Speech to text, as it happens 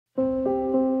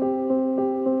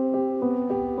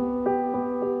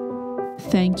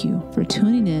Thank you for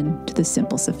tuning in to the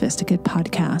Simple Sophisticate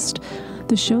podcast,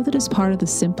 the show that is part of the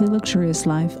Simply Luxurious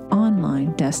Life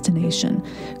online destination,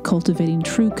 cultivating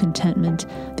true contentment,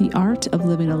 the art of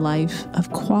living a life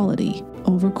of quality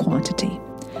over quantity.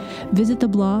 Visit the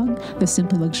blog, The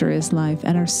Simply Luxurious Life,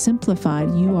 at our simplified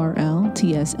URL,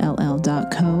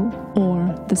 TSLL.co or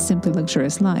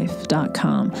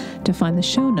thesimplyluxuriouslife.com to find the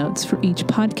show notes for each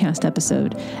podcast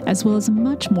episode, as well as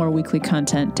much more weekly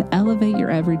content to elevate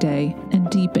your everyday and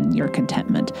deepen your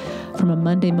contentment. From a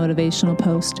Monday motivational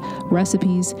post,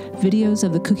 recipes, videos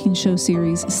of the cooking show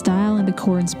series, style and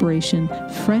decor inspiration,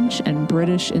 French and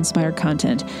British inspired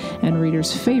content, and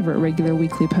readers' favorite regular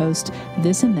weekly post,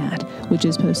 This and That, which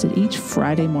is posted each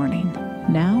Friday morning.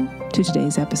 Now to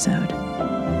today's episode.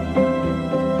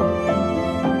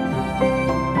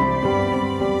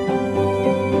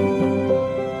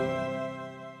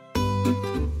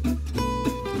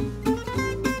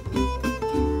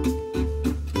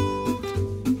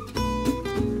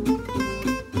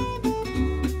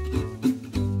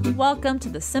 Welcome to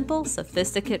the Simple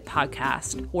Sophisticate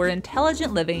podcast, where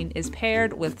intelligent living is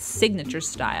paired with signature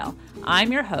style.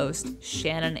 I'm your host,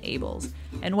 Shannon Ables.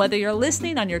 And whether you're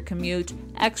listening on your commute,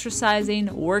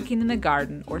 exercising, working in the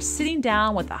garden, or sitting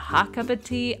down with a hot cup of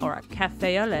tea or a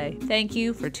café au lait, thank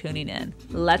you for tuning in.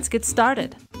 Let's get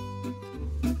started.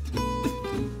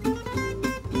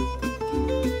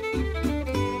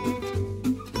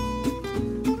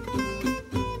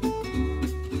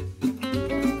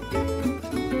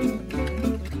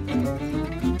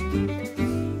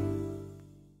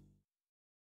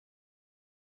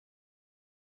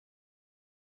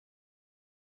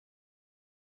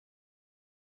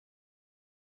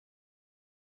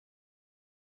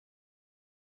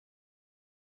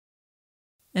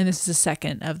 And this is the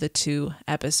second of the two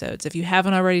episodes. If you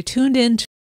haven't already tuned in to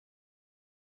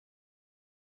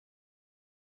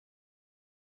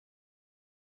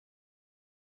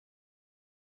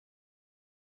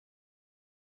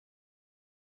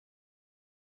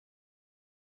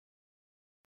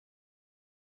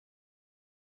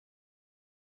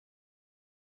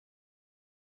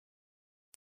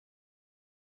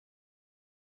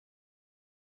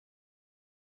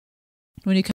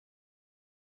when you come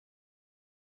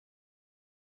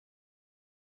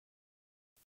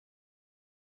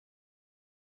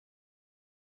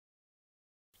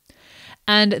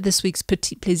And this week's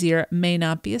petit plaisir may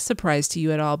not be a surprise to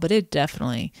you at all, but it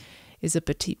definitely is a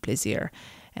petit plaisir.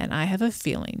 And I have a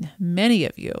feeling many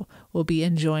of you will be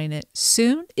enjoying it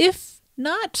soon, if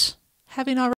not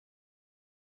having already.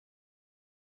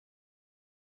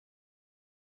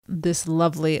 This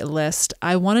lovely list.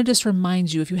 I want to just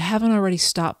remind you, if you haven't already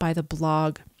stopped by the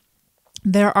blog,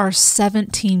 there are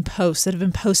 17 posts that have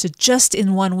been posted just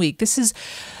in 1 week. This is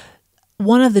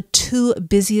one of the two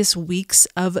busiest weeks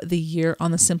of the year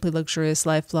on the Simply Luxurious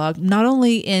Life blog, not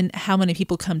only in how many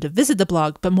people come to visit the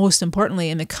blog, but most importantly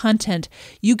in the content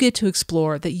you get to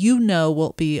explore that you know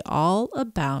will be all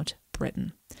about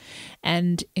Britain.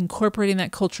 And incorporating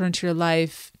that culture into your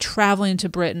life, traveling to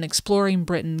Britain, exploring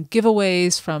Britain,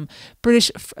 giveaways from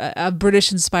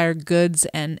British-inspired goods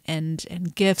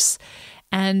and gifts.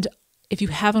 And if you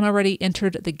haven't already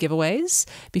entered the giveaways,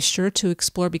 be sure to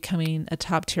explore becoming a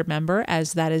top tier member,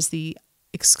 as that is the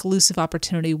exclusive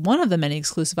opportunity, one of the many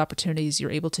exclusive opportunities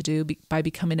you're able to do by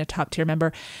becoming a top tier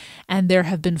member. And there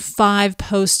have been 5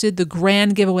 posted. The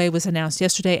grand giveaway was announced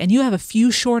yesterday, and you have a few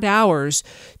short hours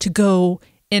to go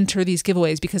enter these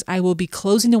giveaways, because I will be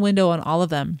closing the window on all of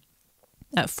them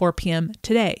at 4 p.m.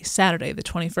 today, Saturday the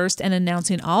 21st, and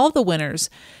announcing all of the winners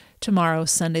tomorrow,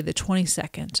 Sunday the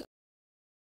 22nd.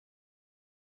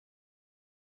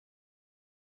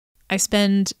 I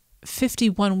spend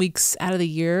 51 weeks out of the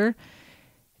year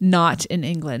not in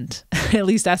England. At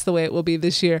least that's the way it will be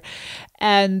this year.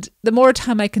 And the more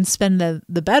time I can spend,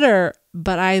 the better.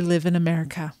 But I live in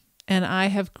America, and I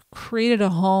have created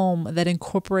a home that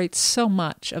incorporates so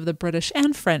much of the British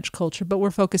and French culture, but we're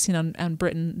focusing on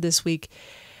Britain this week.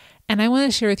 And I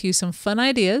want to share with you some fun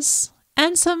ideas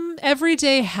and some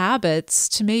everyday habits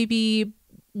to maybe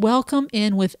welcome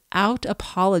in without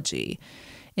apology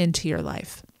into your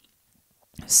life.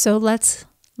 So let's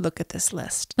look at this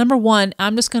list. Number 1,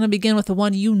 I'm just going to begin with the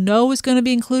one you know is going to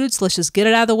be included. So let's just get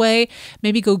it out of the way.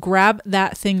 Maybe go grab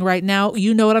that thing right now.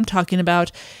 You know what I'm talking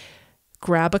about.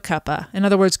 Grab a cuppa. In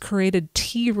other words, create a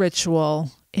tea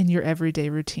ritual in your everyday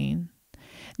routine.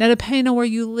 Now, depending on where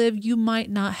you live, you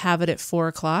might not have it at 4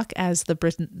 o'clock as the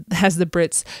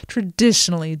Brits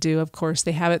traditionally do. Of course,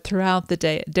 they have it throughout the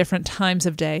day at different times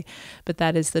of day, but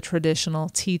that is the traditional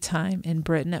tea time in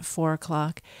Britain at 4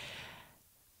 o'clock.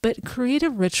 But create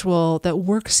a ritual that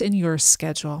works in your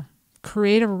schedule.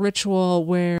 create a ritual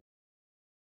where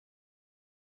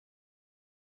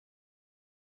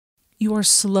you are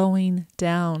slowing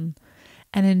down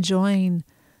and enjoying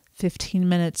 15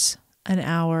 minutes, an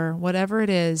hour, whatever it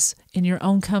is, in your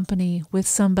own company with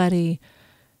somebody,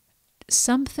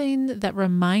 something that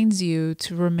reminds you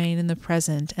to remain in the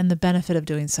present and the benefit of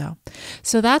doing so.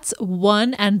 So that's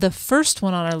one, and the first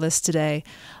one on our list today,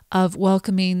 of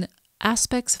welcoming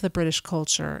aspects of the British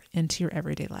culture into your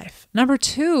everyday life. Number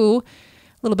two,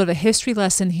 a little bit of a history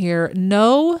lesson here.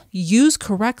 Use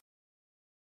correctly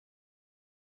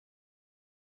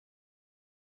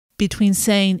between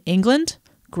saying England,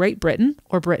 Great Britain,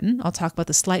 or Britain, I'll talk about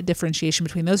the slight differentiation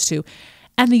between those two,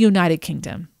 and the United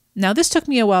Kingdom. Now, this took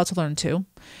me a while to learn too,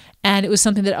 and it was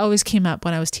something that always came up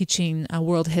when I was teaching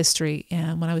world history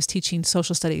and when I was teaching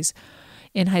social studies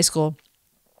in high school.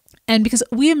 And because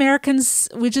we Americans,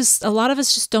 a lot of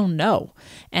us just don't know.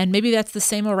 And maybe that's the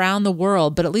same around the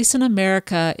world, but at least in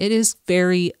America, it is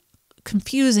very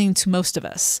confusing to most of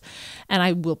us. And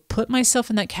I will put myself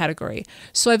in that category.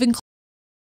 So I've included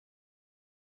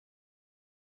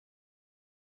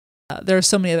there are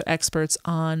so many other experts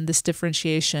on this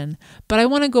differentiation, but I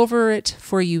want to go over it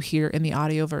for you here in the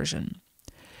audio version.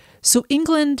 So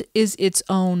England is its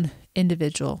own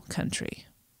individual country.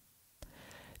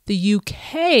 The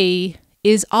UK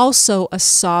is also a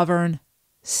sovereign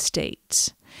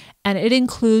state, and it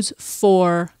includes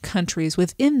 4 countries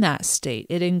within that state.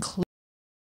 It includes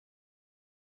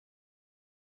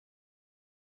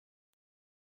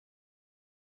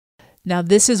Now,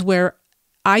 this is where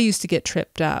I used to get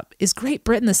tripped up. Is Great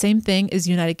Britain the same thing as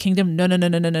United Kingdom? No.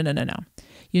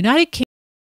 United Kingdom,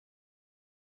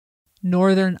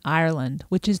 Northern Ireland,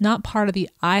 which is not part of the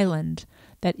island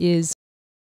that is.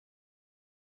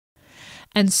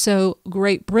 And so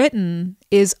Great Britain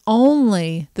is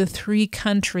only the 3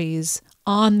 countries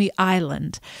on the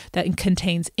island that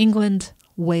contains England,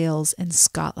 Wales, and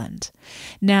Scotland.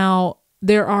 Now,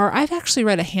 I've actually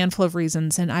read a handful of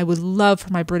reasons, and I would love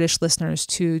for my British listeners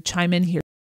to chime in here.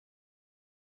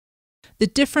 The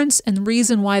difference and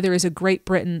reason why there is a Great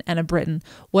Britain and a Britain.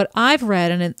 What I've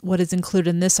read and what is included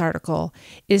in this article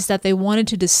is that they wanted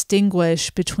to distinguish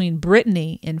between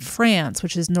Brittany in France,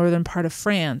 which is northern part of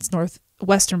France,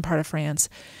 northwestern part of France,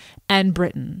 and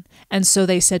Britain. And so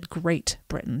they said Great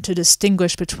Britain to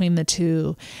distinguish between the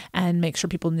two and make sure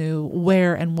people knew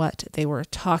where and what they were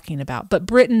talking about. But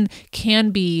Britain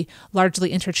can be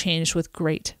largely interchanged with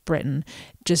Great Britain.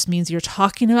 Just means you're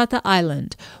talking about the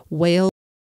island. Wales.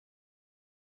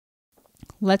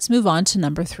 Let's move on to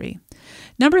number 3.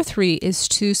 Number 3 is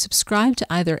to subscribe to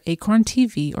either Acorn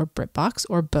TV or BritBox,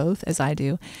 or both, as I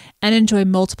do, and enjoy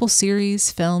multiple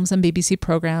series, films, and BBC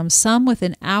programs, some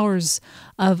within hours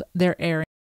of their airing.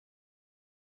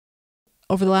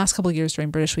 Over the last couple of years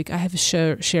during British Week, I have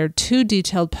shared 2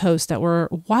 detailed posts that were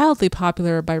wildly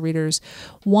popular by readers.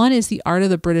 One is The Art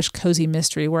of the British Cozy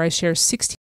Mystery, where I share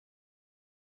 16.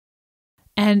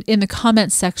 And in the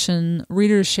comments section,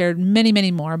 readers shared many,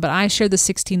 many more, but I shared the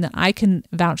 16 that I can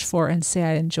vouch for and say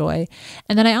I enjoy.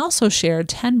 And then I also shared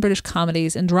 10 British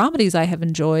comedies and dramedies I have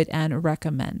enjoyed and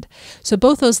recommend. So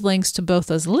both those links to both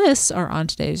those lists are on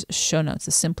today's show notes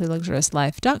at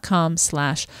simplyluxuriouslife.com/.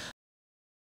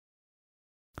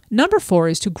 Number 4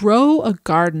 is to grow a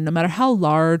garden, no matter how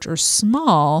large or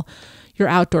small your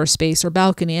outdoor space or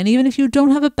balcony. And even if you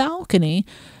don't have a balcony,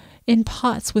 in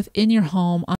pots within your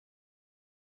home.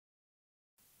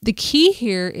 The key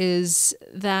here is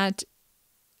that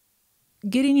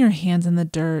getting your hands in the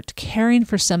dirt, caring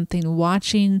for something,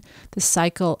 watching the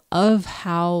cycle of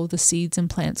how the seeds and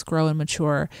plants grow and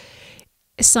mature.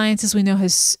 Science, as we know,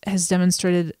 has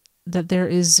demonstrated that there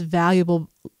is valuable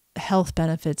health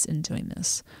benefits in doing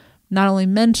this. Not only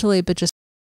mentally, but just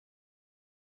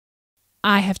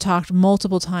I have talked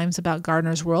multiple times about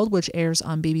Gardener's World, which airs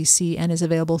on BBC and is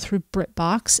available through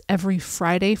BritBox every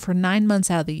Friday for 9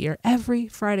 months out of the year. Every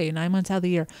Friday, 9 months out of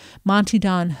the year. Monty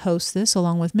Don hosts this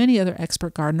along with many other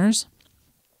expert gardeners.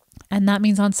 And that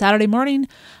means on Saturday morning,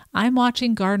 I'm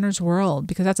watching Gardener's World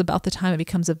because that's about the time it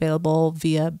becomes available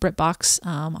via BritBox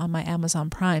on my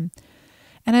Amazon Prime.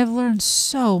 And I've learned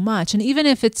so much. And even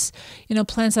if it's,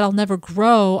 plants that I'll never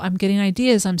grow, I'm getting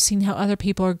ideas. I'm seeing how other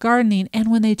people are gardening. And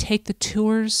when they take the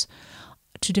tours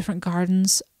to different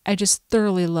gardens, I just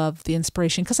thoroughly love the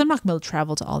inspiration because I'm not going to be able to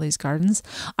travel to all these gardens.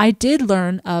 I did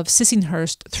learn of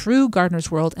Sissinghurst through Gardener's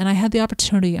World, and I had the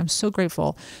opportunity, I'm so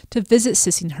grateful, to visit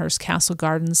Sissinghurst Castle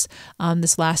Gardens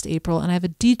this last April. And I have a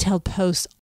detailed post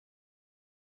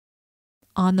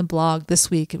on the blog this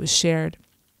week. It was shared.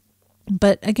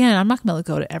 But again, I'm not going to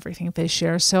go to everything they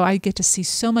share, so I get to see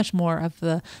so much more of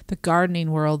the gardening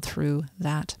world through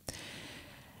that.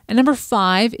 And number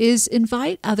 5 is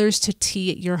invite others to tea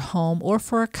at your home or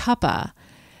for a cuppa.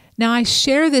 Now, I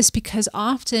share this because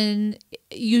often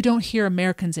you don't hear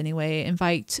Americans anyway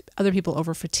invite other people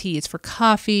over for tea. It's for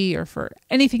coffee or for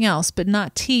anything else, but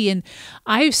not tea. And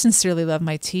I sincerely love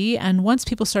my tea. And once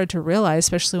people started to realize,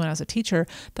 especially when I was a teacher,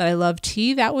 that I love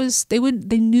tea,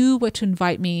 they knew what to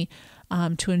invite me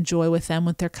to enjoy with them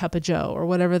with their cup of joe or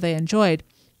whatever they enjoyed.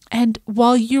 And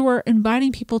while you are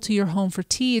inviting people to your home for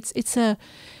tea, it's a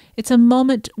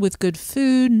moment with good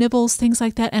food, nibbles, things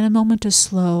like that, and a moment to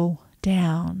slow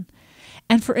down.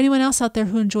 And for anyone else out there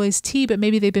who enjoys tea, but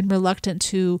maybe they've been reluctant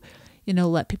to,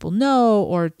 let people know,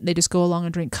 or they just go along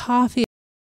and drink coffee,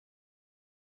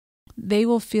 they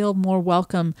will feel more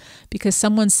welcome because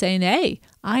someone's saying, hey,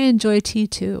 I enjoy tea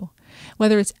too.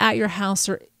 Whether it's at your house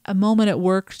or a moment at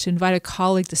work to invite a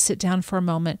colleague to sit down for a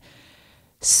moment,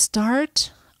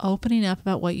 start opening up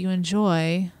about what you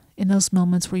enjoy in those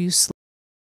moments where you sleep.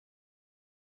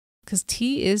 Because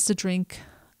tea is the drink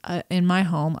in my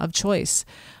home of choice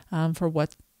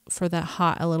for that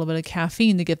hot, a little bit of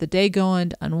caffeine to get the day going,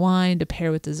 to unwind, to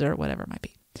pair with dessert, whatever it might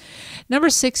be. Number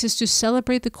 6 is to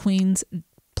celebrate the Queen's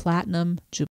Platinum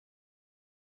Jubilee.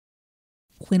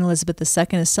 Queen Elizabeth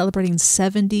II is celebrating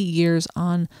 70 years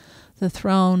on the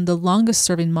throne, the longest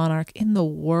serving monarch in the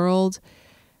world.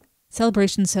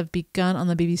 Celebrations have begun on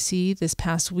the BBC this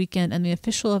past weekend, and the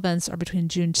official events are between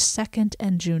June 2nd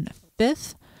and June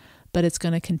 5th, but it's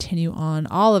going to continue on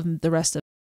all of the rest of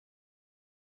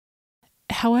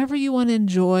it. However you want to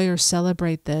enjoy or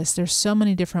celebrate this, there's so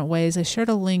many different ways. I shared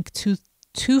a link to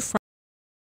Friday,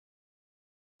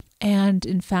 and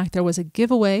in fact, there was a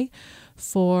giveaway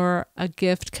for a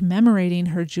gift commemorating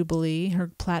her Jubilee,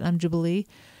 her Platinum Jubilee,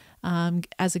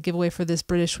 as a giveaway for this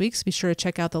British week. So be sure to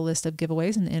check out the list of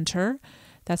giveaways and enter.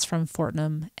 That's from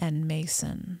Fortnum and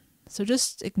Mason. So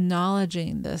just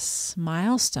acknowledging this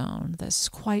milestone that's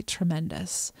quite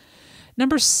tremendous.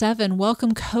 Number 7,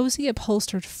 welcome cozy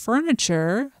upholstered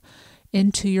furniture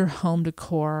into your home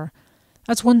decor.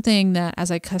 That's one thing that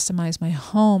as I customize my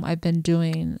home, I've been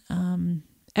doing.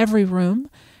 Every room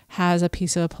has a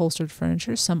piece of upholstered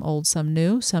furniture, some old, some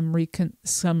new, some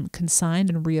consigned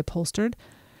and reupholstered.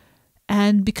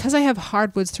 And because I have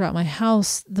hardwoods throughout my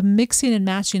house, the mixing and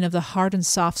matching of the hard and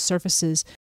soft surfaces,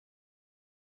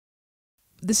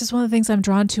 this is one of the things I'm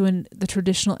drawn to in the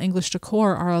traditional English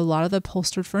decor are a lot of the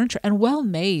upholstered furniture, and well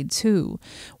made too.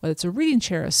 Whether it's a reading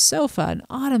chair, a sofa, an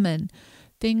ottoman,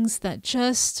 things that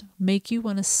just make you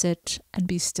want to sit and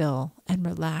be still and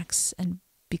relax and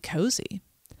be cozy.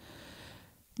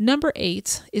 Number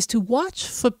 8 is to watch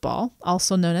football,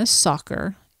 also known as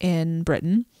soccer in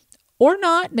Britain, or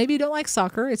not. Maybe you don't like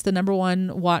soccer. It's the number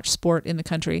 1 watch sport in the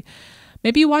country.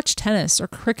 Maybe you watch tennis or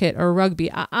cricket or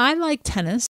rugby. I like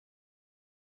tennis.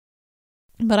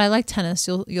 But I like tennis.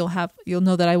 You'll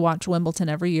know that I watch Wimbledon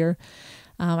every year.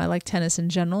 I like tennis in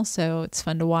general, so it's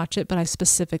fun to watch it. But I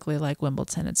specifically like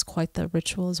Wimbledon. It's quite the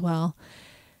ritual as well.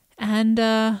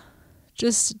 And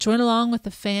just join along with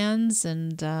the fans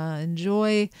and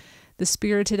enjoy the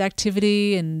spirited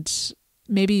activity. And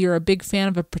maybe you're a big fan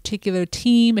of a particular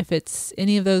team, if it's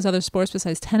any of those other sports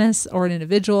besides tennis, or an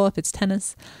individual if it's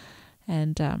tennis.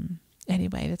 And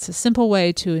anyway, it's a simple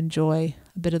way to enjoy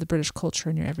a bit of the British culture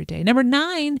in your everyday. Number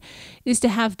 9 is to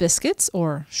have biscuits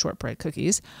or shortbread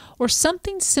cookies or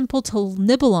something simple to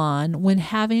nibble on when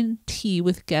having tea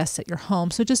with guests at your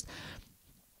home. So just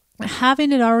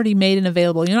having it already made and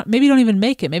available. Maybe you don't even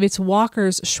make it. Maybe it's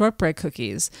Walker's shortbread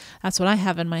cookies. That's what I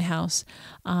have in my house.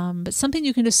 But something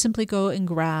you can just simply go and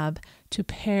grab to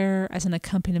pair as an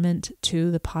accompaniment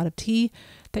to the pot of tea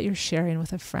that you're sharing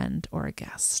with a friend or a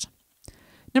guest.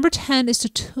 Number 10 is to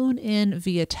tune in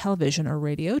via television or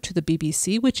radio to the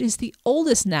BBC, which is the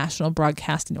oldest national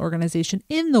broadcasting organization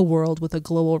in the world with a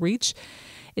global reach.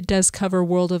 It does cover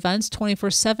world events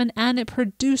 24/7, and it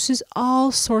produces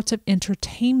all sorts of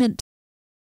entertainment.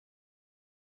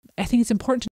 I think it's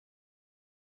important to,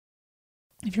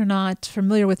 if you're not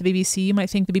familiar with the BBC, you might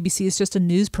think the BBC is just a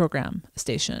news program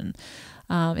station.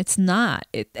 It's not.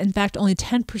 In fact, only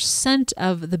 10%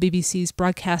 of the BBC's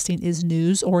broadcasting is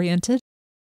news-oriented.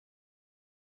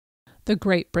 The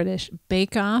Great British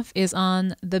Bake Off is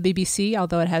on the BBC,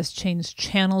 although it has changed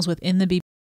channels within the BBC.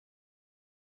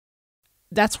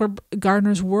 That's where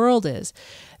Gardener's World is.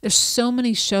 There's so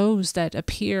many shows that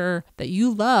appear that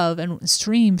you love and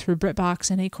stream through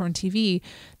BritBox and Acorn TV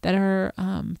that are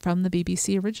from the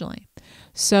BBC originally.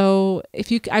 So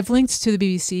I've linked to the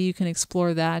BBC, you can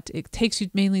explore that. It takes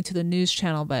you mainly to the news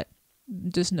channel, but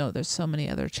just know there's so many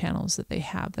other channels that they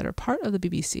have that are part of the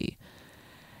BBC.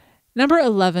 Number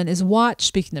 11 is watch,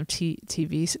 speaking of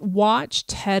TVs, watch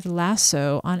Ted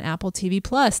Lasso on Apple TV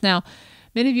Plus. Now,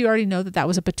 many of you already know that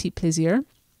was a petit plaisir.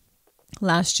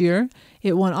 Last year,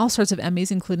 it won all sorts of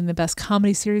Emmys, including the Best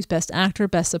Comedy Series, Best Actor,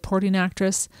 Best Supporting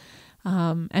Actress,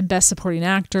 and Best Supporting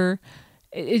Actor.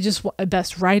 It just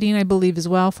Best Writing, I believe, as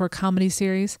well for a comedy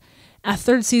series. A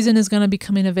third season is going to be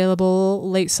coming available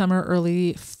late summer,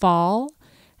 early fall.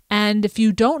 And if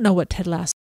you don't know what Ted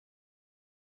Lasso,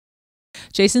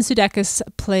 Jason Sudeikis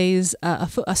plays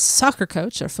a soccer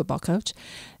coach or football coach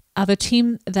of a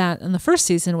team that in the first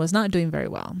season was not doing very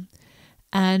well.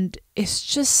 And it's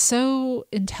just so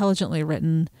intelligently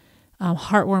written,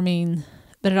 heartwarming,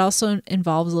 but it also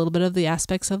involves a little bit of the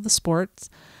aspects of the sports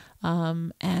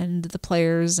and the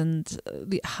players and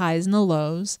the highs and the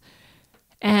lows.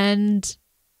 And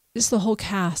just the whole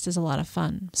cast is a lot of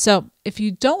fun. So if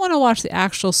you don't want to watch the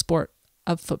actual sport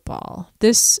of football,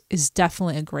 this is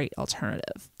definitely a great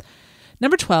alternative.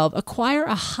 Number 12, acquire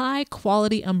a high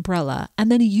quality umbrella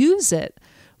and then use it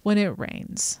when it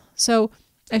rains. So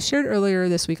I shared earlier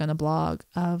this week on the blog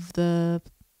of the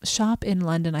shop in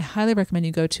London I highly recommend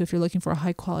you go to if you're looking for a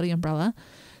high quality umbrella.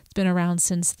 It's been around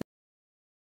since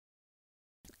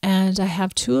and I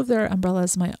have 2 of their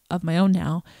umbrellas of my own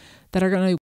now that are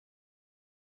going to.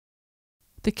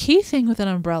 The key thing with an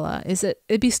umbrella is that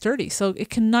it be sturdy, so it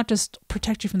can not just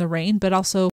protect you from the rain, but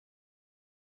also,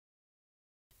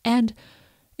 and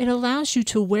it allows you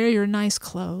to wear your nice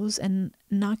clothes and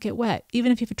not get wet,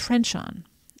 even if you have a trench on.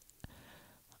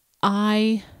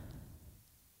 I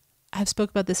have spoke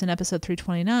about this in episode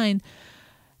 329.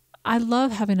 I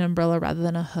love having an umbrella rather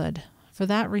than a hood. For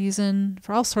that reason,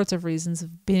 for all sorts of reasons,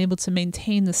 of being able to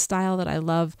maintain the style that I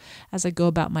love as I go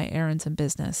about my errands and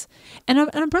business. And an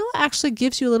umbrella actually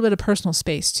gives you a little bit of personal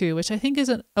space too, which I think is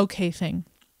an okay thing.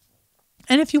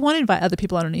 And if you want to invite other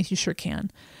people underneath, you sure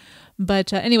can.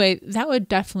 But anyway, that would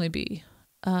definitely be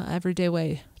an everyday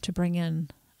way to bring in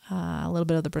a little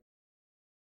bit of the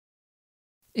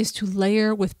is to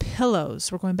layer with pillows.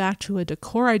 We're going back to a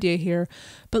decor idea here,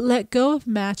 but let go of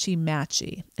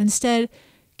matchy-matchy. Instead,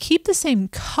 keep the same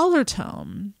color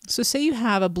tone. So say you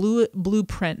have a blue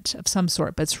print of some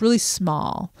sort, but it's really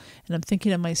small. And I'm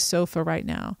thinking of my sofa right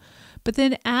now. But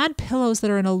then add pillows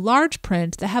that are in a large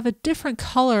print that have a different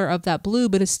color of that blue,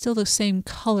 but it's still the same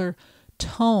color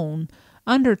tone,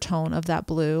 undertone of that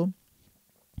blue.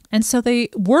 And so they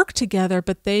work together,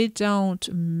 but they don't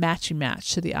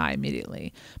matchy-match to the eye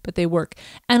immediately, but they work.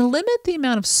 And limit the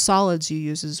amount of solids you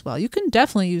use as well. You can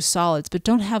definitely use solids, but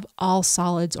don't have all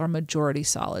solids or majority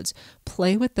solids.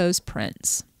 Play with those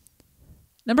prints.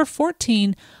 Number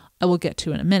 14, I will get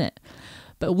to in a minute.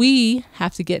 But we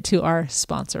have to get to our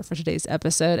sponsor for today's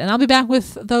episode. And I'll be back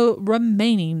with the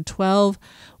remaining 12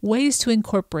 ways to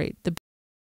incorporate the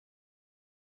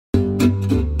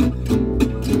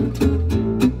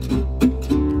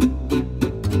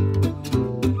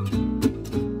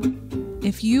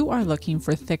If you are looking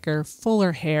for thicker,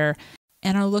 fuller hair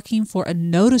and are looking for a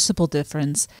noticeable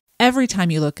difference every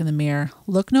time you look in the mirror,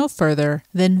 look no further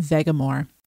than Vegamore.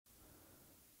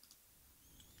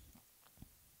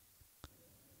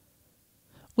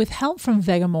 With help from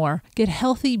Vegamore, get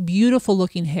healthy,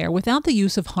 beautiful-looking hair without the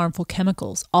use of harmful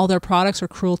chemicals. All their products are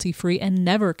cruelty-free and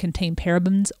never contain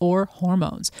parabens or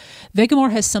hormones.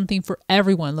 Vegamore has something for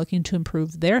everyone looking to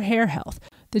improve their hair health.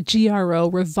 The GRO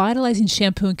Revitalizing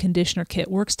Shampoo and Conditioner Kit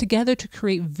works together to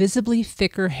create visibly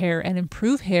thicker hair and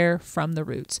improve hair from the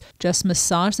roots. Just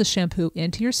massage the shampoo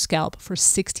into your scalp for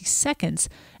 60 seconds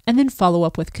and then follow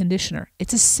up with conditioner.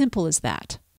 It's as simple as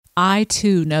that. I,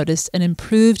 too, noticed an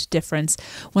improved difference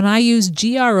when I used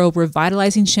GRO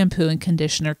Revitalizing Shampoo and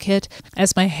Conditioner Kit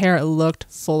as my hair looked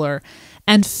fuller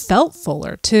and felt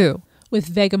fuller, too.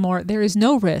 With Vegamore, there is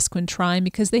no risk when trying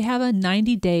because they have a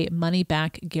 90-day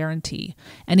money-back guarantee.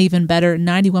 And even better,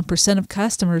 91% of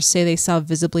customers say they saw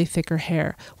visibly thicker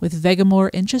hair with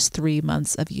Vegamore in just 3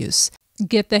 months of use.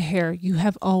 Get the hair you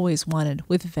have always wanted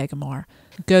with Vegamore.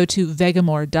 Go to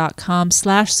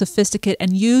vegamore.com/sophisticate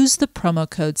and use the promo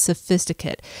code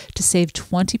sophisticate to save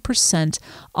 20%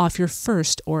 off your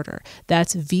first order.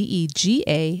 That's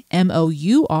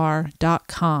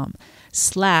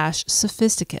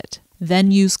vegamore.com/sophisticate.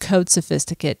 Then use code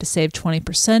sophisticate to save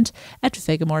 20% at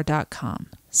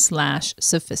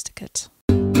vegamore.com/sophisticate.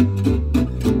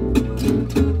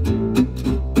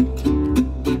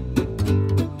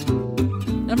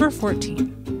 Number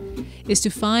 14 is to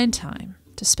find time,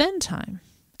 to spend time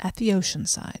at the ocean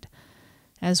side.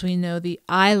 As we know, the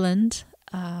island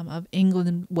of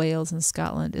England, Wales, and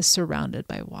Scotland is surrounded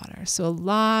by water. So a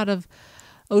lot of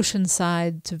ocean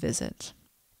side to visit.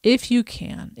 If you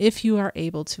can, if you are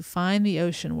able to find the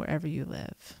ocean wherever you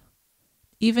live,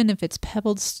 even if it's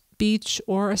pebbled beach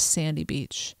or a sandy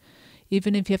beach.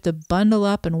 Even if you have to bundle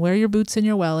up and wear your boots in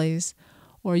your wellies,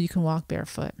 or you can walk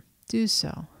barefoot, do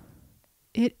so.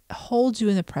 It holds you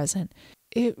in the present.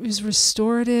 It is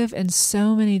restorative in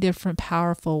so many different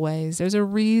powerful ways. There's a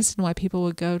reason why people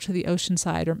would go to the ocean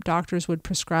side, or doctors would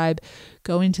prescribe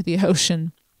going to the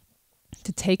ocean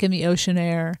to take in the ocean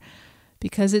air,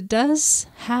 because it does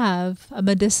have a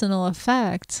medicinal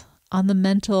effect on the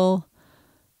mental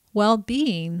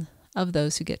well-being of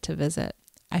those who get to visit.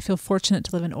 I feel fortunate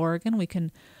to live in Oregon. We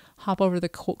can hop over the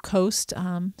coast.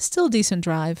 Still a decent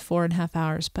drive, 4.5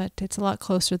 hours, but it's a lot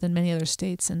closer than many other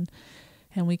states, and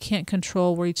we can't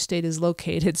control where each state is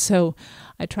located. So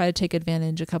I try to take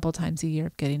advantage a couple times a year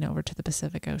of getting over to the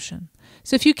Pacific Ocean.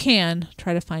 So if you can,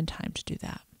 try to find time to do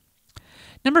that.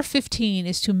 Number 15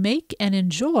 is to make and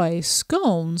enjoy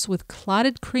scones with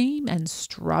clotted cream and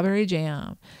strawberry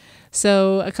jam.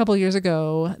 So a couple years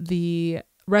ago, the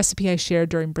recipe I shared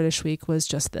during British Week was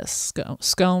just this: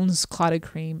 scones, clotted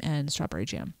cream, and strawberry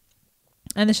jam.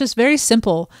 And it's just very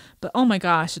simple, but oh my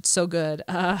gosh, it's so good.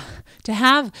 To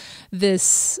have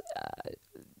this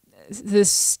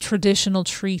traditional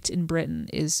treat in Britain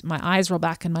is, my eyes roll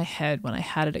back in my head when I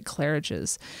had it at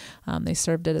Claridge's. They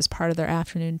served it as part of their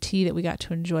afternoon tea that we got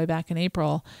to enjoy back in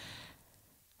April.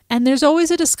 And there's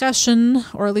always a discussion,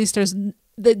 or at least there's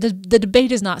the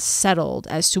debate is not settled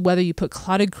as to whether you put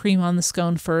clotted cream on the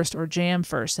scone first or jam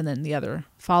first and then the other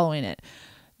following it.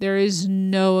 There is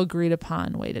no agreed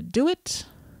upon way to do it.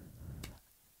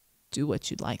 Do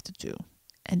what you'd like to do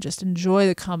and just enjoy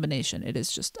the combination. It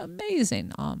is just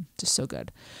amazing. Just so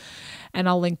good. And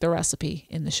I'll link the recipe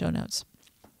in the show notes.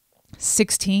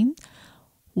 16,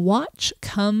 watch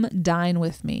Come Dine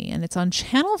With Me. And it's on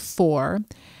Channel 4.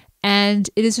 And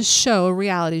it is a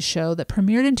reality show that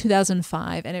premiered in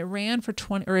 2005, and it ran for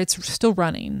it's still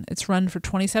running. It's run for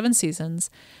 27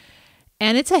 seasons.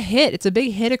 And it's a hit. It's a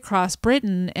big hit across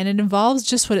Britain, and it involves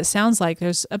just what it sounds like.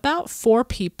 There's about 4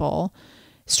 people,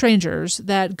 strangers,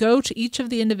 that go to each of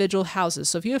the individual houses.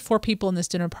 So if you have 4 people in this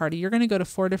dinner party, you're going to go to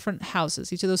 4 different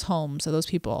houses, each of those homes of those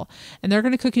people, and they're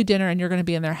going to cook you dinner, and you're going to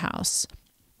be in their house.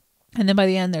 And then by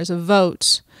the end, there's a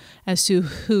vote as to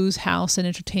whose house and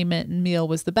entertainment and meal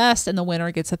was the best, and the winner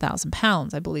gets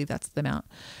 £1,000. I believe that's the amount.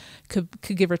 Could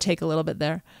give or take a little bit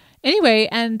there. Anyway,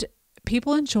 and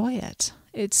people enjoy it.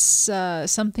 It's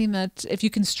something that if you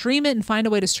can stream it and find a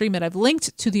way to stream it, I've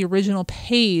linked to the original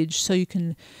page so you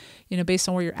can, based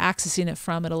on where you're accessing it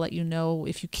from, it'll let you know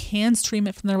if you can stream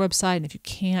it from their website. And if you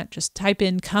can't, just type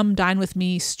in "Come Dine With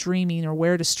Me" streaming or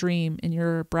where to stream in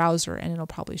your browser, and it'll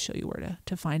probably show you where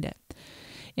to find it.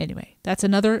 Anyway, that's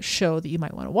another show that you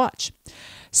might want to watch.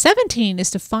 17 is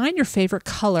to find your favorite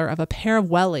color of a pair of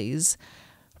wellies,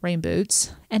 rain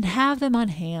boots, and have them on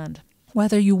hand.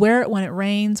 Whether you wear it when it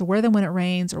rains, or wear them when it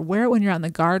rains, or wear it when you're out in the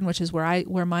garden, which is where I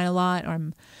wear mine a lot, or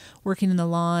I'm working in the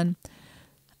lawn.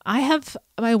 I have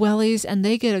my wellies, and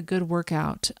they get a good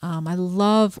workout. I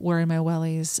love wearing my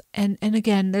wellies. And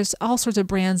again, there's all sorts of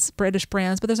brands, British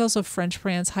brands, but there's also French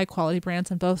brands, high quality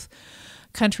brands in both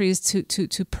countries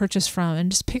to purchase from.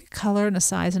 And just pick a color and a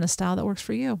size and a style that works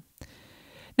for you.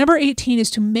 Number 18 is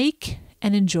to make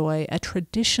and enjoy a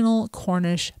traditional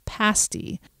Cornish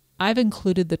pasty. I've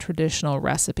included the traditional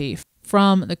recipe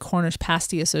from the Cornish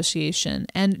Pasty Association.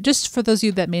 And just for those of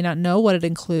you that may not know what it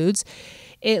includes,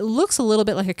 it looks a little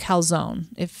bit like a calzone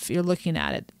if you're looking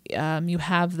at it. You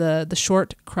have the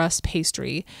short crust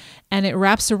pastry, and it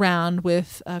wraps around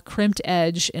with a crimped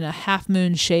edge in a half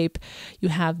moon shape. You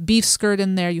have beef skirt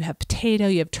in there, you have potato,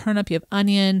 you have turnip, you have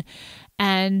onion,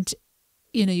 and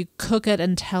you cook it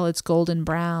until it's golden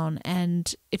brown.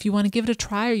 And if you want to give it a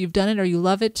try, or you've done it, or you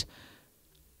love it,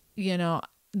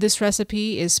 this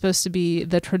recipe is supposed to be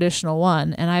the traditional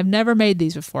one, and I've never made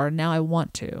these before. Now I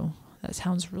want to. That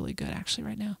sounds really good actually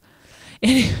right now.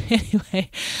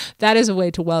 Anyway, that is a way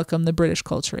to welcome the British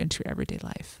culture into your everyday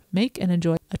life. Make and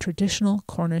enjoy a traditional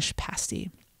Cornish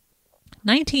pasty.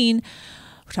 19,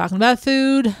 we're talking about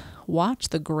food. Watch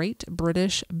the Great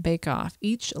British Bake Off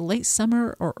each late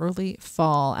summer or early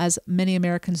fall. As many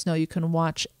Americans know, you can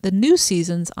watch the new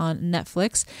seasons on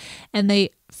Netflix, and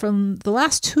from the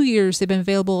last 2 years, they've been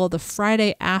available the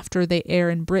Friday after they air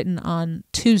in Britain on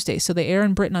Tuesday. So they air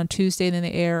in Britain on Tuesday, and then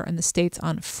they air in the States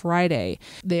on Friday.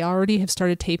 They already have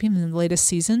started taping in the latest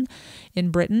season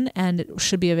in Britain, and it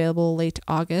should be available late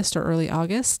August or early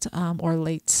August,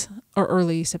 or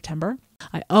early September.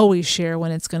 I always share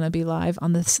when it's going to be live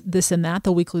on this and that,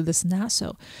 the weekly this and that.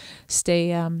 So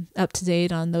stay up to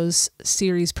date on those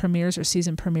series premieres or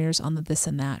season premieres on the this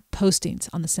and that postings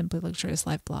on the Simply Luxurious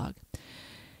Life blog.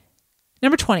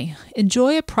 Number 20,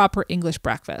 enjoy a proper English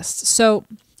breakfast. So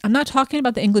I'm not talking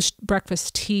about the English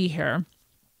breakfast tea here.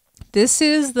 This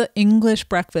is the English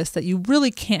breakfast that you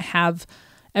really can't have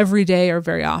every day or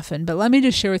very often. But let me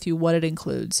just share with you what it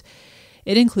includes.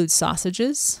 It includes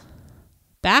sausages,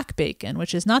 back bacon,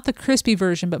 which is not the crispy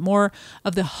version, but more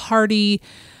of the hearty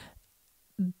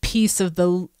piece of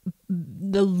the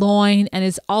loin, and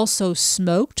is also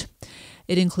smoked.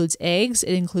 It includes eggs.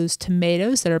 It includes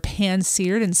tomatoes that are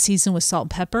pan-seared and seasoned with salt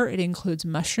and pepper. It includes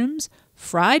mushrooms,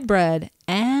 fried bread,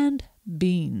 and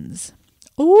beans.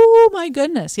 Oh my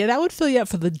goodness. Yeah, that would fill you up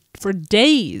for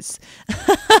days.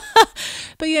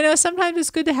 But sometimes it's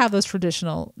good to have those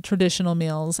traditional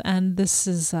meals, and this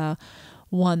is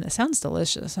one that sounds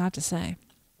delicious, I have to say.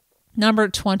 Number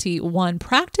 21,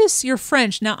 practice your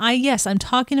French. Now, I'm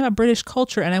talking about British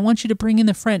culture, and I want you to bring in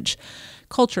the French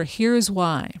culture. Here's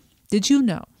why. Did you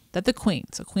know that the Queen,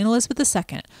 so Queen Elizabeth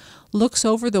II, looks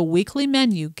over the weekly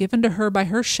menu given to her by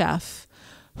her chef,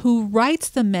 who writes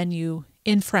the menu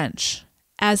in French,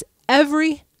 as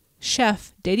every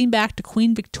chef dating back to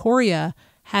Queen Victoria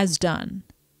has done?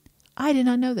 I did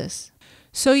not know this.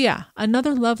 So yeah,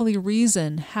 another lovely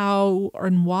reason how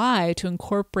and why to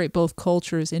incorporate both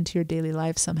cultures into your daily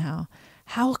life somehow.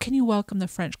 How can you welcome the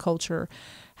French culture,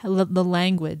 the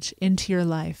language into your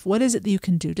life? What is it that you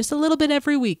can do? Just a little bit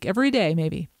every week, every day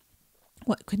maybe.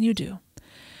 What can you do?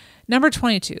 Number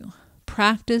 22,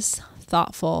 practice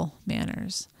thoughtful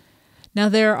manners. Now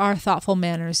there are thoughtful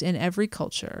manners in every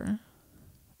culture,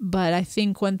 but I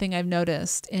think one thing I've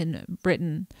noticed in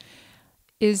Britain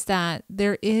is that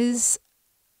there's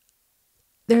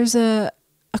a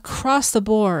across the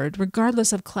board,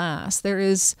 regardless of class, there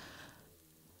is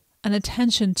an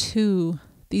attention to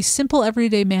these simple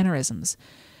everyday mannerisms,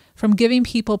 from giving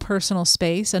people personal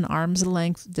space and arm's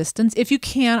length distance. If you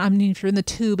can, if you're in the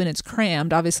tube and it's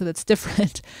crammed, obviously that's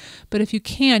different. But if you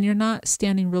can, you're not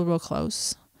standing real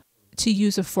close. To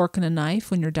use a fork and a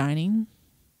knife when you're dining.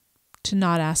 To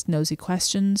not ask nosy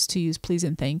questions. To use please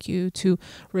and thank you. To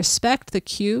respect the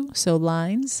cue, so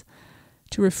lines.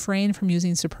 To refrain from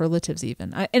using superlatives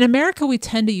even. In America, we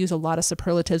tend to use a lot of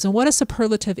superlatives. And what a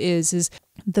superlative is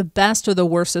the best or the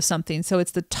worst of something. So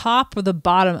it's the top or the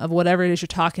bottom of whatever it is you're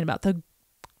talking about. The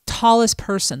tallest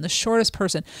person, the shortest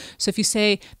person. So if you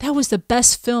say, that was the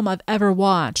best film I've ever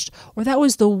watched, or that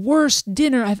was the worst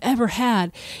dinner I've ever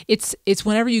had, it's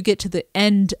whenever you get to the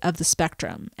end of the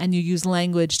spectrum and you use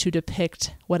language to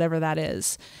depict whatever that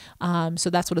is. So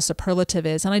that's what a superlative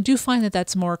is. And I do find that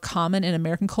that's more common in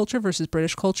American culture versus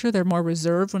British culture. They're more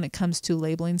reserved when it comes to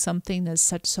labeling something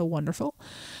as so wonderful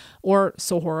or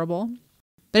so horrible.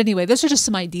 But anyway, those are just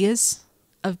some ideas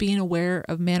of being aware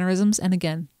of mannerisms. And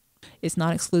again, it's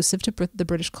not exclusive to the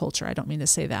British culture. I don't mean to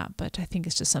say that, but I think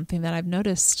it's just something that I've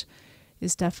noticed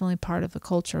is definitely part of the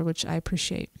culture, which I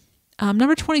appreciate.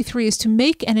 Number 23 is to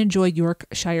make and enjoy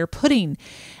Yorkshire pudding.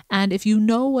 And if you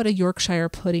know what a Yorkshire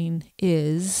pudding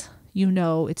is, you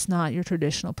know it's not your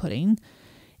traditional pudding.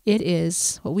 It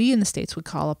is what we in the States would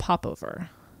call a popover.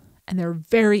 And they're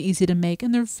very easy to make,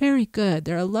 and they're very good.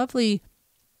 They're a lovely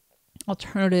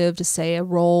alternative to, say, a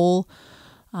roll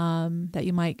that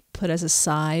you might put as a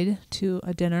side to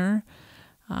a dinner.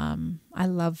 I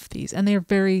love these, and they're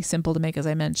very simple to make, as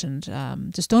I mentioned.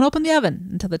 Just don't open the oven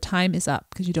until the time is up,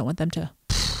 because you don't want them to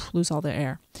lose all their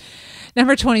air.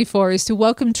 Number 24 is to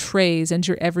welcome trays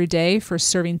into your everyday for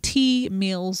serving tea,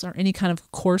 meals, or any kind of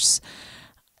course.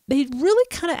 They really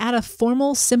kind of add a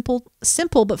formal, simple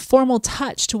but formal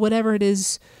touch to whatever it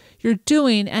is you're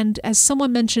doing. And as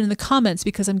someone mentioned in the comments,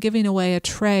 because I'm giving away a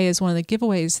tray as one of the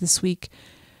giveaways this week,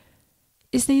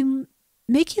 is they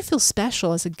make you feel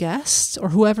special as a guest, or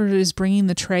whoever is bringing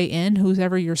the tray in,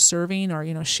 whoever you're serving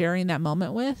or, sharing that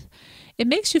moment with. It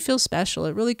makes you feel special.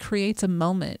 It really creates a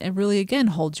moment. It really, again,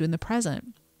 holds you in the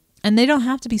present. And they don't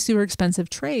have to be super expensive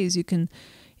trays. You can,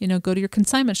 go to your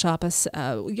consignment shop,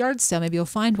 a yard sale, maybe you'll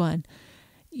find one.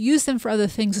 Use them for other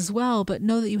things as well, but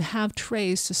know that you have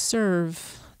trays to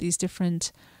serve these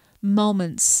different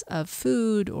moments of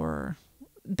food or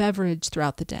beverage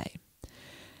throughout the day.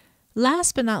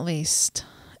 Last but not least,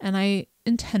 and I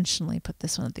intentionally put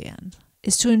this one at the end,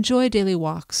 is to enjoy daily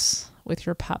walks with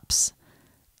your pups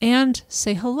and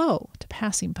say hello to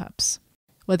passing pups,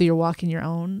 whether you're walking your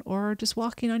own or just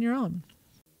walking on your own.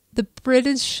 The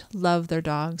British love their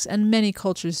dogs, and many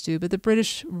cultures do, but the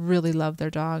British really love their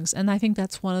dogs. And I think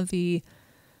that's one of the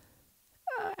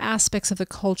aspects of the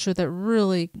culture that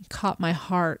really caught my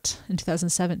heart in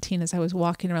 2017 as I was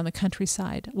walking around the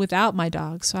countryside without my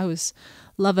dogs. So I was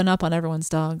loving up on everyone's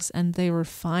dogs, and they were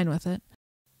fine with it.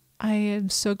 I am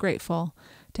so grateful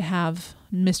to have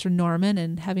Mr. Norman,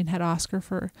 and having had Oscar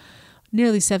for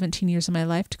nearly 17 years of my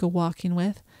life to go walking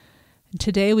with. And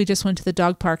today we just went to the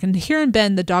dog park. And here in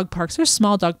Bend, the dog parks, there's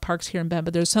small dog parks here in Bend,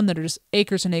 but there's some that are just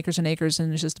acres and acres and acres, and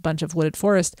there's just a bunch of wooded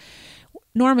forest.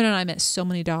 Norman and I met so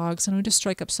many dogs, and we just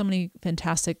strike up so many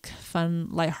fantastic, fun,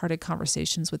 lighthearted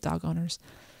conversations with dog owners.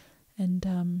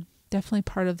 And definitely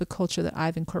part of the culture that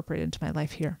I've incorporated into my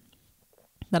life here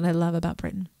that I love about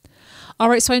Britain. All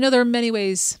right, so I know there are many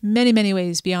ways, many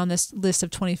ways beyond this list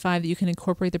of 25 that you can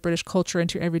incorporate the British culture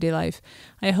into your everyday life.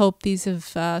 I hope these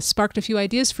have sparked a few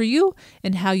ideas for you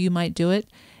and how you might do it.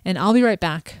 And I'll be right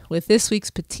back with this week's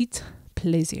Petit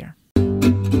Plaisir.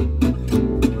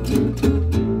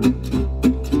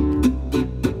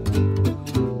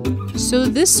 So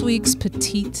this week's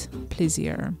Petit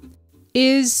Plaisir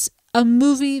is a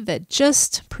movie that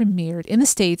just premiered in the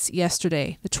States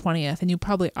yesterday, the 20th, and you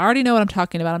probably already know what I'm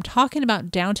talking about. I'm talking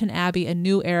about Downton Abbey, A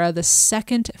New Era, the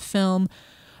second film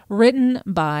written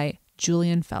by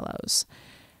Julian Fellowes.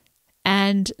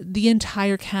 And the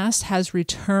entire cast has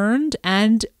returned,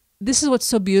 and this is what's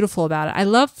so beautiful about it. I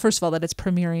love, first of all, that it's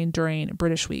premiering during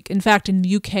British Week. In fact, in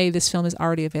the UK, this film is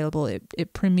already available.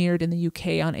 It premiered in the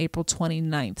UK on April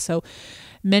 29th. So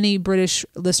many British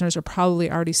listeners are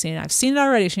probably already seeing it. I've seen it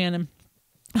already, Shannon.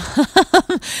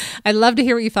 I'd love to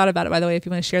hear what you thought about it, by the way, if you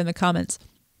want to share in the comments.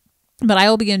 But I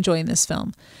will be enjoying this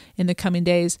film in the coming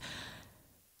days.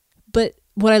 But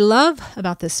what I love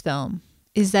about this film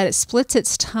is that it splits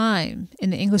its time in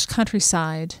the English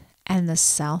countryside and the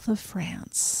south of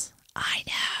France. I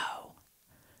know.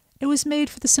 It was made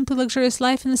for the simply luxurious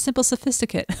life and the simple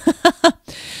sophisticate.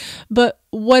 But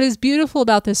what is beautiful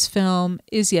about this film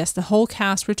is, yes, the whole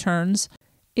cast returns,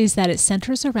 is that it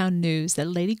centers around news that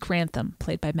Lady Grantham,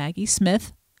 played by Maggie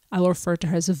Smith, I will refer to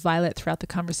her as Violet throughout the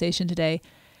conversation today,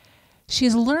 she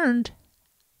has learned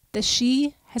that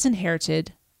she has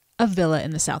inherited a villa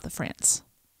in the south of France.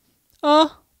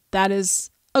 Oh, that is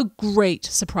a great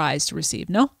surprise to receive,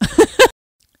 no?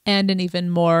 And an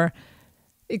even more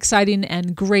exciting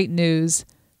and great news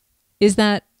is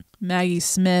that Maggie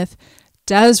Smith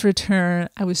does return.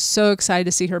 I was so excited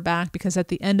to see her back because at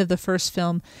the end of the first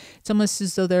film, it's almost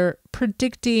as though they're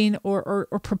predicting or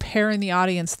preparing the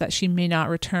audience that she may not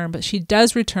return, but she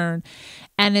does return.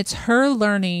 And it's her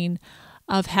learning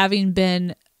of having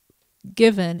been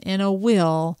given in a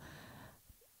will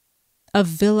a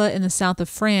villa in the south of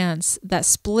France that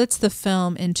splits the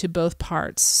film into both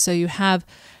parts. So you have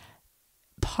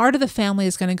part of the family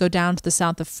is going to go down to the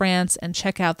south of France and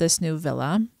check out this new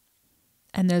villa.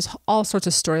 And there's all sorts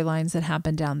of storylines that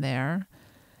happen down there.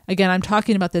 Again, I'm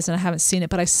talking about this and I haven't seen it,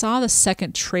 but I saw the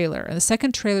second trailer. And the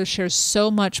second trailer shares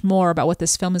so much more about what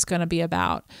this film is going to be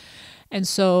about. And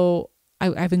so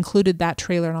I've included that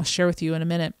trailer and I'll share with you in a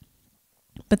minute.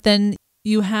 But then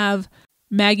you have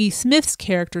Maggie Smith's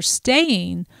character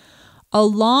staying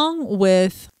along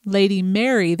with Lady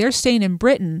Mary. They're staying in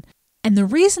Britain. And the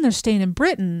reason they're staying in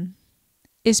Britain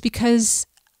is because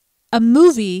a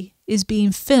movie is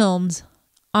being filmed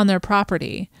on their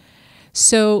property.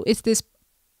 So it's this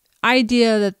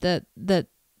idea that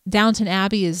Downton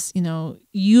Abbey is,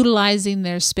 utilizing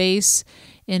their space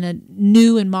in a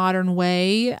new and modern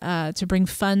way to bring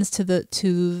funds to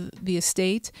the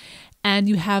estate. And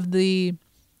you have the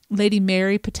Lady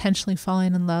Mary potentially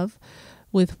falling in love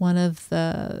with one of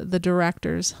the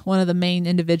directors, one of the main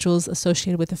individuals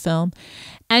associated with the film.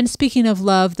 And speaking of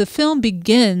love, the film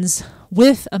begins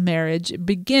with a marriage. It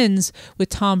begins with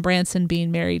Tom Branson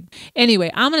being married. Anyway,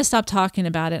 I'm going to stop talking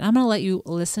about it. I'm going to let you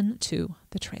listen to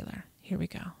the trailer. Here we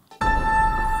go.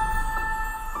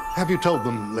 Have you told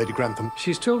them, Lady Grantham?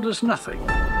 She's told us nothing.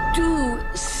 Do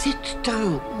sit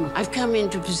down. I've come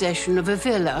into possession of a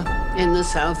villa in the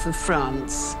south of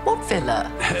France. What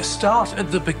villa? Start at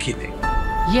the beginning.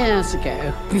 Years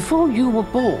ago, before you were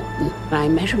born, I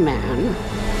met a man.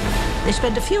 They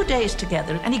spend a few days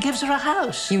together and he gives her a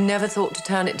house. You never thought to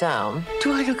turn it down?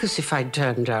 Do I look as if I'd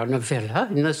turned down a villa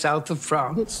in the south of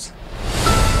France?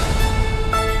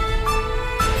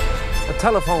 A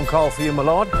telephone call for you, my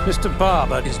lord. Mr.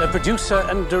 Barber is a producer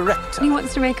and director. He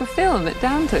wants to make a film at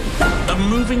Downton. A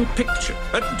moving picture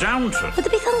at Downton. But the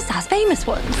Beatles has famous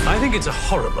ones. I think it's a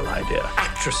horrible idea.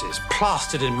 Actresses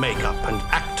plastered in makeup and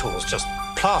actors just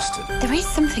plastered. There is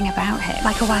something about it,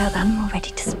 like a wild animal ready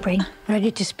to spring.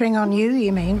 Ready to spring on you,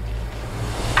 you mean?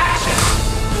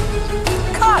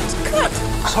 Action! Cut!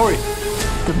 Sorry.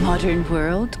 The modern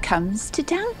world comes to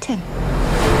Downton.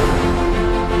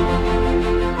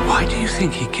 Why do you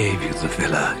think he gave you the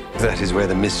villa? That is where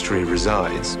the mystery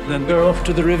resides. Then go off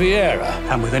to the Riviera.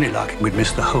 And with any luck, we'd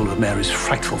miss the whole of Mary's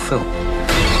frightful film.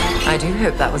 I do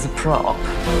hope that was a prop.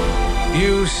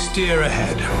 You steer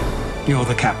ahead. You're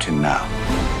the captain now.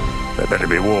 They better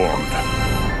be warned.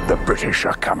 The British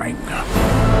are coming.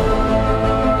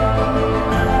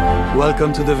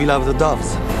 Welcome to the Villa of the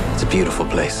Doves. It's a beautiful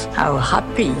place. How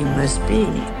happy you must be.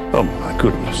 Oh my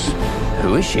goodness.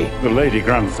 Who is she? The Lady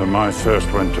Grantham I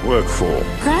first went to work for.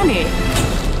 Granny.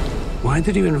 Why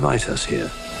did you invite us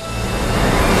here?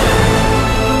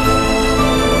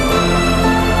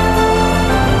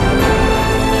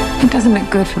 It doesn't look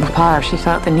good for Papa if she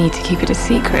felt the need to keep it a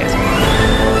secret.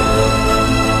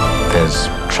 There's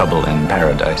trouble in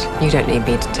paradise. You don't need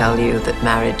me to tell you that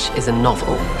marriage is a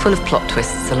novel full of plot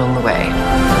twists along the way.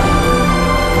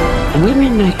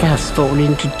 Women like us fall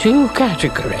into two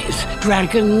categories,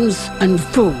 dragons and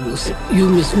fools. You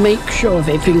must make sure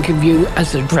they think of you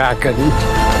as a dragon.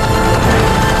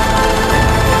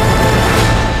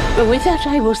 And with that,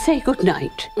 I will say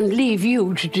goodnight and leave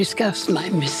you to discuss my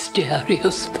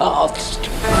mysterious past.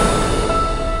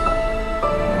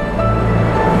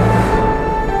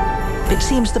 It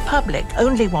seems the public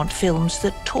only want films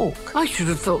that talk. I should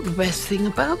have thought the best thing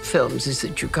about films is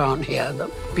that you can't hear them.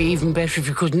 Be even better if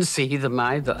you couldn't see them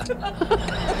either.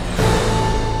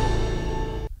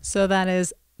 So that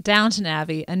is Downton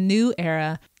Abbey, a new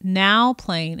era, now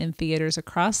playing in theaters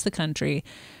across the country.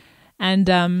 And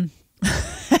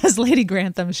as Lady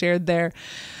Grantham shared there,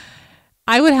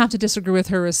 I would have to disagree with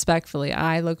her respectfully.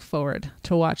 I look forward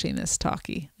to watching this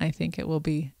talkie. I think it will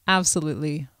be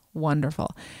absolutely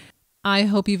wonderful. I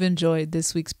hope you've enjoyed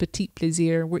this week's Petit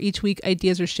Plaisir, where each week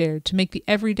ideas are shared to make the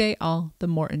everyday all the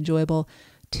more enjoyable.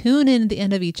 Tune in at the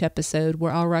end of each episode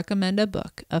where I'll recommend a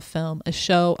book, a film, a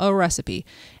show, a recipe,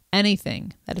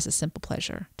 anything that is a simple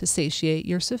pleasure to satiate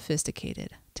your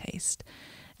sophisticated taste.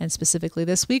 And specifically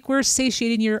this week, we're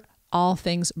satiating your all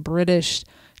things British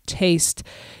taste.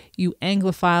 You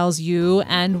Anglophiles, you,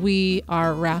 and we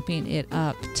are wrapping it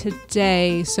up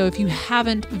today. So if you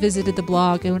haven't visited the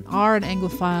blog and are an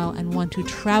Anglophile and want to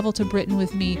travel to Britain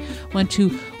with me, want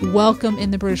to welcome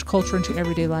in the British culture into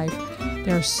everyday life,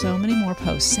 there are so many more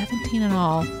posts, 17 in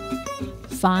all,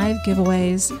 5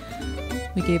 giveaways.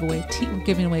 We're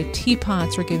giving away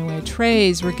teapots, we're giving away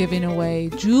trays, we're giving away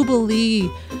Jubilee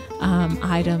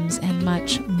items, and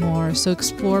much more. So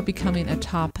explore becoming a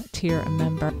top tier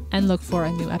member and look for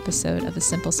a new episode of The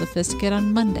Simple Sophisticate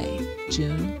on Monday,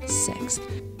 June 6th.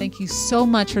 Thank you so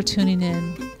much for tuning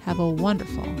in. Have a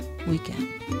wonderful weekend.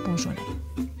 Bonne journée.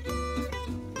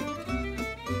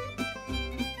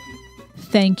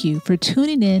 Thank you for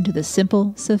tuning in to the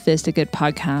Simple Sophisticate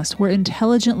podcast, where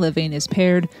intelligent living is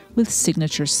paired with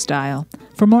signature style.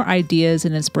 For more ideas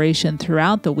and inspiration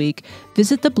throughout the week,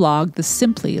 visit the blog The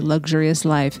Simply Luxurious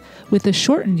Life with the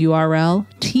shortened URL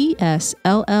TSLL.co.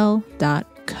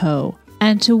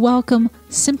 And to welcome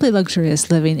Simply Luxurious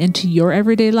Living into your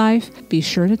everyday life, be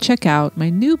sure to check out my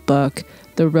new book,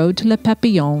 The Road to Le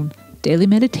Papillon, Daily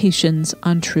Meditations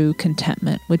on True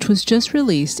Contentment, which was just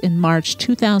released in March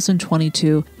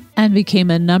 2022 and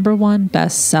became a #1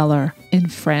 bestseller in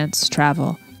France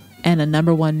Travel and a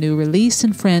 #1 new release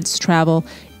in France Travel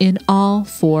in all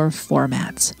 4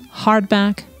 formats: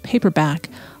 hardback, paperback,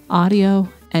 audio,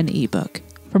 and ebook.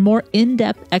 For more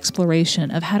in-depth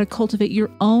exploration of how to cultivate your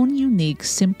own unique,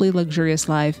 simply luxurious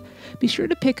life, be sure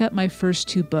to pick up my first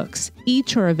 2 books.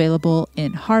 Each are available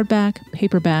in hardback,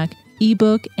 paperback,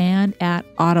 ebook, and at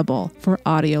Audible for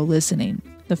audio listening.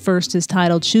 The first is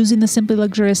titled Choosing the Simply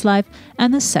Luxurious Life,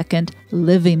 and the second,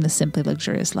 Living the Simply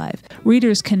Luxurious Life.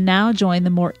 Readers can now join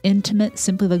the more intimate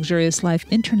Simply Luxurious Life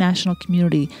international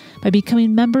community by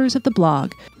becoming members of the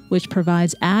blog, which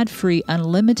provides ad-free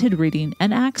unlimited reading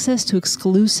and access to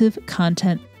exclusive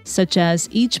content such as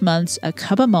each month's A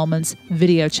Cup of Moments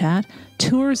video chat,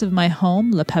 tours of my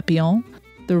home, Le Papillon,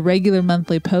 the regular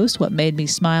monthly post, What Made Me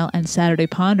Smile, and Saturday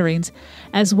Ponderings,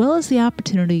 as well as the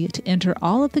opportunity to enter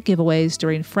all of the giveaways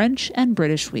during French and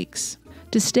British weeks.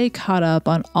 To stay caught up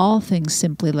on all things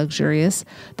Simply Luxurious,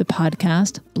 the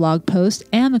podcast, blog post,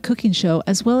 and the cooking show,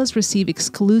 as well as receive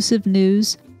exclusive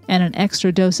news and an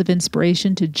extra dose of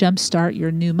inspiration to jumpstart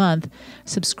your new month,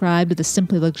 subscribe to the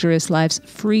Simply Luxurious Life's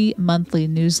free monthly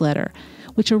newsletter,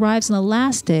 which arrives on the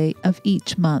last day of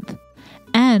each month.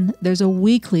 And there's a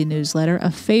weekly newsletter,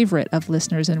 a favorite of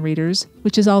listeners and readers,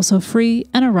 which is also free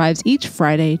and arrives each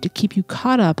Friday to keep you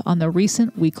caught up on the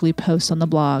recent weekly posts on the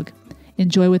blog.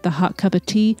 Enjoy with a hot cup of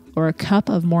tea or a cup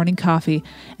of morning coffee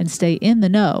and stay in the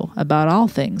know about all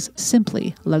things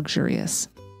simply luxurious.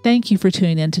 Thank you for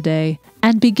tuning in today.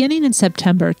 And beginning in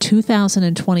September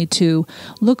 2022,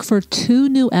 look for 2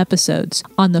 new episodes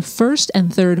on the 1st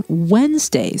and 3rd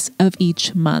Wednesdays of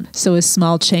each month. So a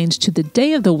small change to the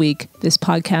day of the week this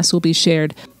podcast will be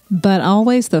shared, but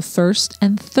always the 1st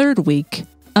and 3rd week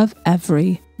of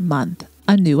every month,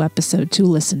 a new episode to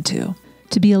listen to.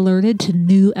 To be alerted to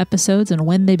new episodes and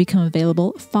when they become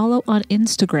available, follow on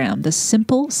Instagram, the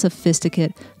Simple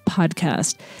Sophisticate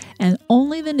Podcast, and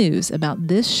only the news about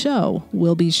this show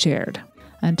will be shared.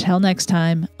 Until next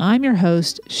time, I'm your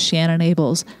host, Shannon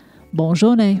Ables. Bonne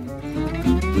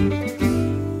journée.